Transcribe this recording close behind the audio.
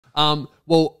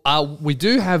We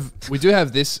do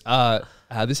have this.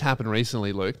 This happened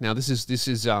recently, Luke. Now this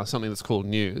is something that's called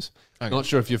news. Okay. Not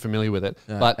sure if you're familiar with it,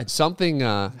 but something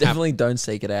definitely don't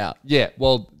seek it out. Yeah,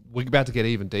 well, we're about to get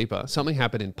even deeper. Something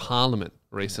happened in Parliament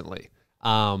recently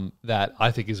that I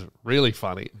think is really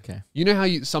funny. Okay, you know how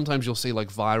sometimes you'll see like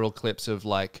viral clips of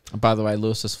like. By the way,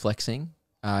 Lewis is flexing.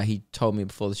 He told me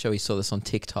before the show he saw this on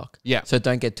TikTok. Yeah, so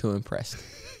don't get too impressed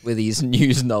with his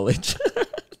news knowledge.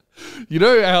 You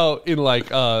know how in like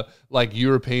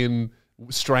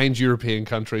strange European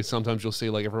countries, sometimes you'll see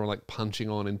like everyone like punching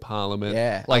on in Parliament.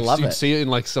 Yeah, like I love you'd see it in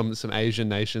like some Asian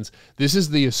nations. This is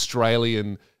the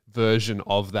Australian version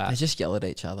of that. They just yell at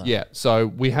each other. Yeah, so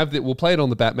we have that. We'll play it on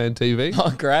the Batman TV.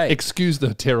 Oh, great! Excuse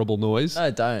the terrible noise.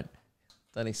 No, don't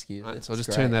excuse it. So I'll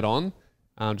just turn that on.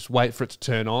 Just wait for it to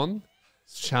turn on.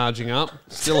 It's charging up.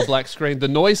 Still a black screen. The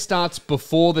noise starts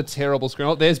before the terrible screen.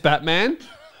 Oh, there's Batman.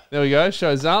 There we go.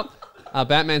 Shows up.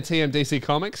 Batman TM DC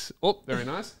Comics. Oh, very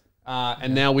nice.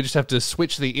 And now we just have to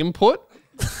switch the input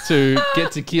to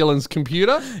get to Keelan's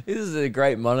computer. This is a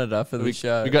great monitor for the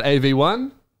show. We got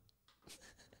AV1.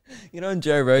 You know, in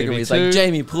Joe Rogan, he's like,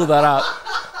 Jamie, pull that up.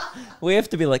 We have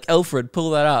to be like, Alfred,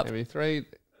 pull that up. AV3.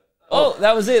 Oh,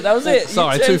 that was it. That was it.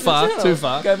 Sorry, too far.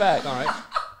 Go back. All right.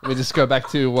 Let me just go back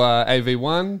to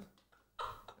AV1.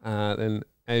 Then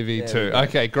AV2.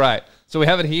 Okay, great. So we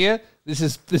have it here. This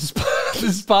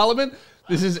is Parliament.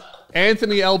 This is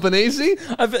Anthony Albanese.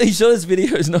 Are you sure this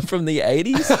video is not from the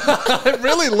 80s? It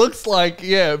really looks like,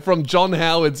 from John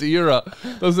Howard's era,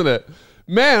 doesn't it?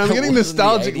 Man, I'm getting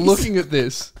nostalgic looking at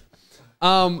this.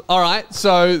 All right,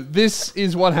 so this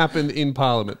is what happened in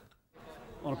Parliament.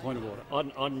 On a point of order.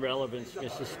 On relevance,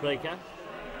 Mr. Speaker.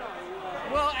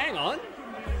 Well, hang on.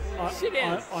 Sit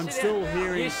down. I'm still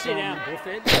hearing. You sit down,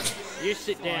 Buffhead. You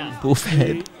sit down.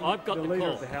 Buffhead. I've got the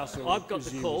call. I've got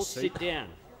the call. Sit down.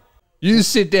 You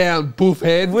sit down,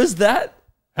 Buffhead. Was that?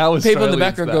 How people in the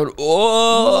background going,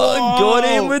 "Oh, got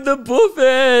him with the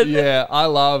Buffhead." Yeah, I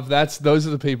love those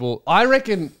are the people. I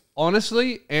reckon,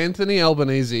 honestly, Anthony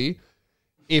Albanese,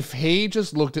 if he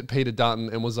just looked at Peter Dutton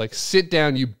and was like, "Sit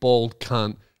down, you bald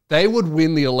cunt," they would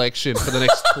win the election for the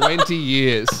next 20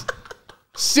 years.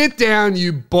 Sit down,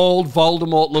 you bald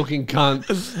Voldemort-looking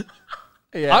cunt.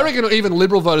 Yeah. I reckon even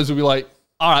Liberal voters would be like,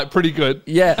 all right, pretty good.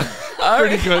 Yeah.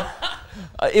 Pretty good.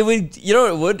 It would, you know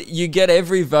what it would? You get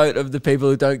every vote of the people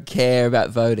who don't care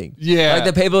about voting. Yeah. Like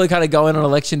the people who kind of go in on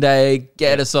election day,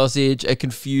 get a sausage, are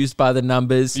confused by the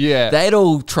numbers. Yeah. They'd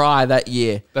all try that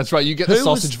year. That's right. You get the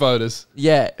sausage voters.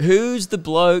 Yeah. Who's the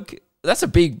bloke? That's a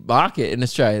big market in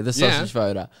Australia, the sausage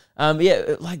voter.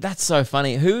 Yeah, like that's so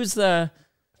funny. Who's the...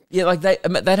 Yeah, like they'd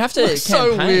have to. It's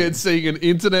so weird seeing an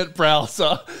internet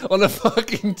browser on a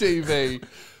fucking TV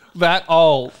that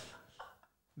old.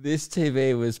 This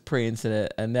TV was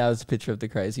pre-internet, and now there's a picture of the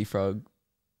crazy frog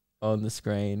on the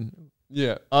screen.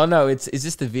 Yeah. Oh no, is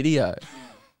this the video?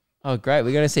 Oh great,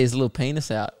 we're gonna see his little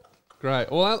penis out. Great.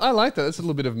 Well, I like that. That's a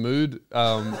little bit of mood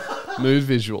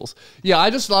visuals. Yeah, I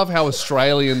just love how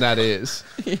Australian that is.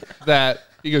 Yeah. That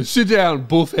you go, sit down,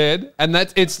 Buffhead, and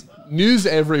it's news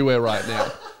everywhere right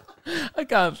now. I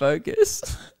can't focus.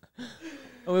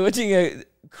 We're watching a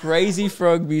crazy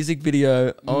frog music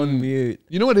video on mute.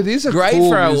 You know what? It is a great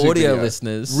cool for our audio video.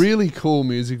 listeners. Really cool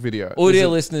music video. Audio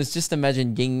listeners, just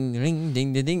imagine ding, ding,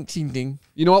 ding, ding, ding, ding, ding.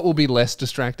 You know what will be less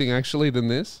distracting actually than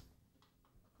this?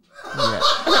 Yeah.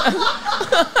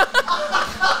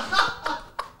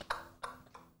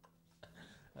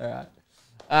 All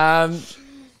right.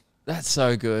 That's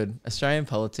so good. Australian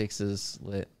politics is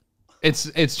lit. It's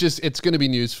going to be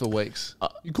news for weeks.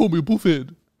 You call me a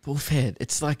buffhead. Buffhead.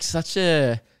 It's like such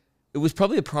a... It was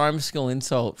probably a primary school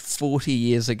insult 40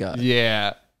 years ago.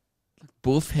 Yeah.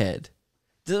 Buffhead.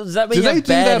 Does that mean do you they have do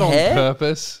bad that hair? on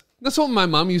purpose? That's what my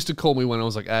mum used to call me when I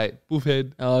was like 8.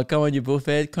 Buffhead. Oh, come on, you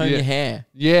buffhead. Comb your hair.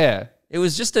 Yeah. It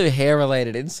was just a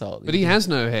hair-related insult. But he has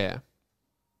no hair.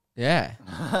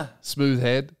 Yeah. Smooth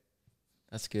head.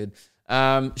 That's good.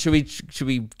 Should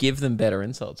we give them better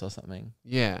insults or something?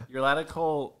 Yeah. You're allowed to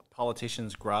call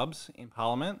politicians grubs in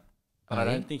Parliament, but I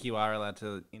don't think you are allowed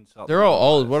to insult. They're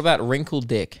all old. What about wrinkled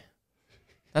dick?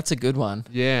 That's a good one.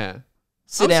 Yeah.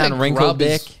 Sit down, wrinkled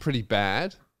dick. Is pretty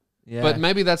bad. Yeah. But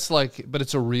maybe that's but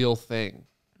it's a real thing.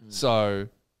 So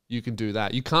you can do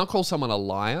that. You can't call someone a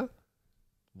liar.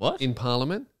 What? In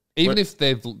Parliament. Even if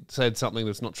they've said something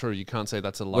that's not true, you can't say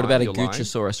that's a lie. What about a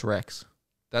Guccisaurus Rex?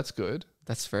 That's good.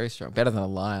 That's very strong. Better than a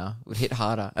liar. Would hit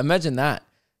harder. Imagine that.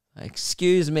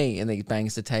 Excuse me. And then he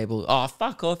bangs the table. Oh,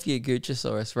 fuck off, you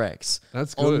Guccisaurus Rex.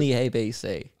 That's good. On the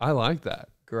ABC. I like that.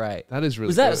 Great. That is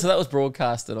really good. So that was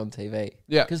broadcasted on TV?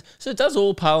 Yeah. So does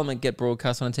all Parliament get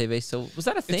broadcast on TV? So was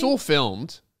that a thing? It's all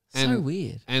filmed. So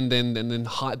weird. And then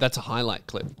that's a highlight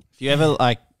clip. If you ever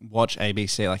like watch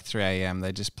ABC like 3 a.m.,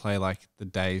 they just play like the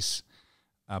day's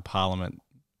Parliament.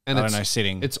 And I don't know,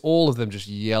 sitting. It's all of them just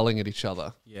yelling at each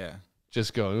other. Yeah.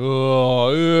 Just going,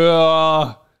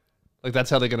 oh. Like,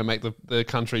 that's how they're going to make the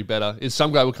country better. Is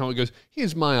some guy will come and goes,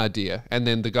 here's my idea. And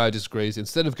then the guy disagrees.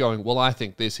 Instead of going, well, I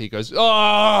think this, he goes,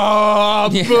 oh,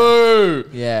 boo.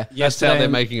 Yeah. That's how they're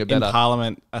making it better. In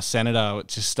Parliament, a senator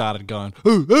just started going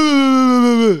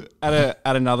at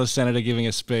another senator giving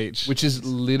a speech. Which is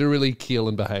literally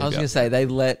Keelan behavior. I was going to say, they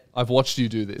let I've watched you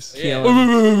do this.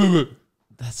 Keelan.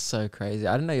 That's so crazy.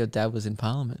 I didn't know your dad was in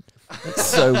Parliament. That's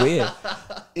so weird.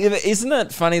 Isn't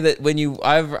it funny that when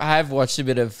I've watched a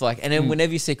bit of like, and then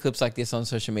whenever you see clips like this on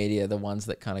social media, the ones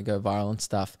that kind of go viral and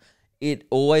stuff, it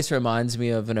always reminds me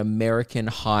of an American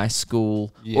high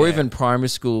school or even primary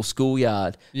school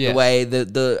schoolyard. Yes. The way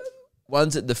the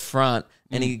ones at the front,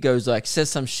 and he goes like, says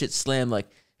some shit slam like,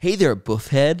 hey there,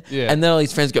 buffhead. Yeah. And then all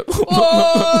his friends go,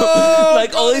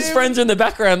 like all his friends are in the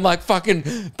background, like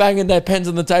fucking banging their pens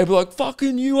on the table, like,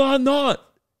 fucking you are not.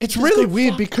 It's really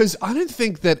weird because I don't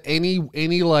think that any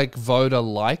like voter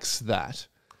likes that.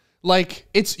 Like,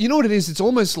 it's, you know what it is? It's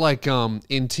almost like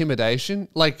intimidation.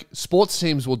 Like, sports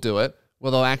teams will do it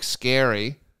where they'll act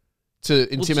scary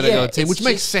to intimidate the other team, which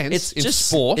makes sense in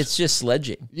sport. It's just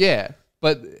sledging. Yeah,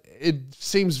 but it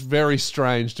seems very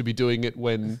strange to be doing it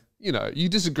when, you know, you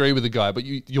disagree with the guy, but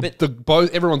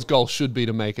everyone's goal should be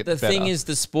to make it better. The thing is,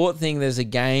 the sport thing, there's a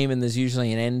game and there's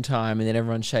usually an end time and then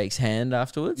everyone shakes hand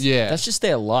afterwards. Yeah. That's just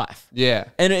their life. Yeah.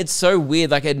 And it's so weird.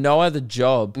 Like, at no other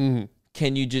job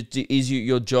can you just,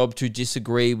 your job to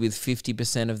disagree with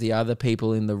 50% of the other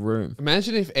people in the room.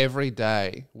 Imagine if every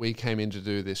day we came in to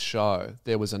do this show,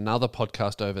 there was another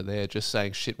podcast over there just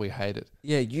saying shit we hated.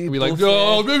 Yeah, you We'd be like,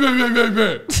 oh,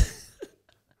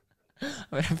 I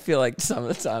mean, I feel like some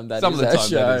of the time that some is of the our time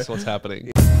show. that is what's happening.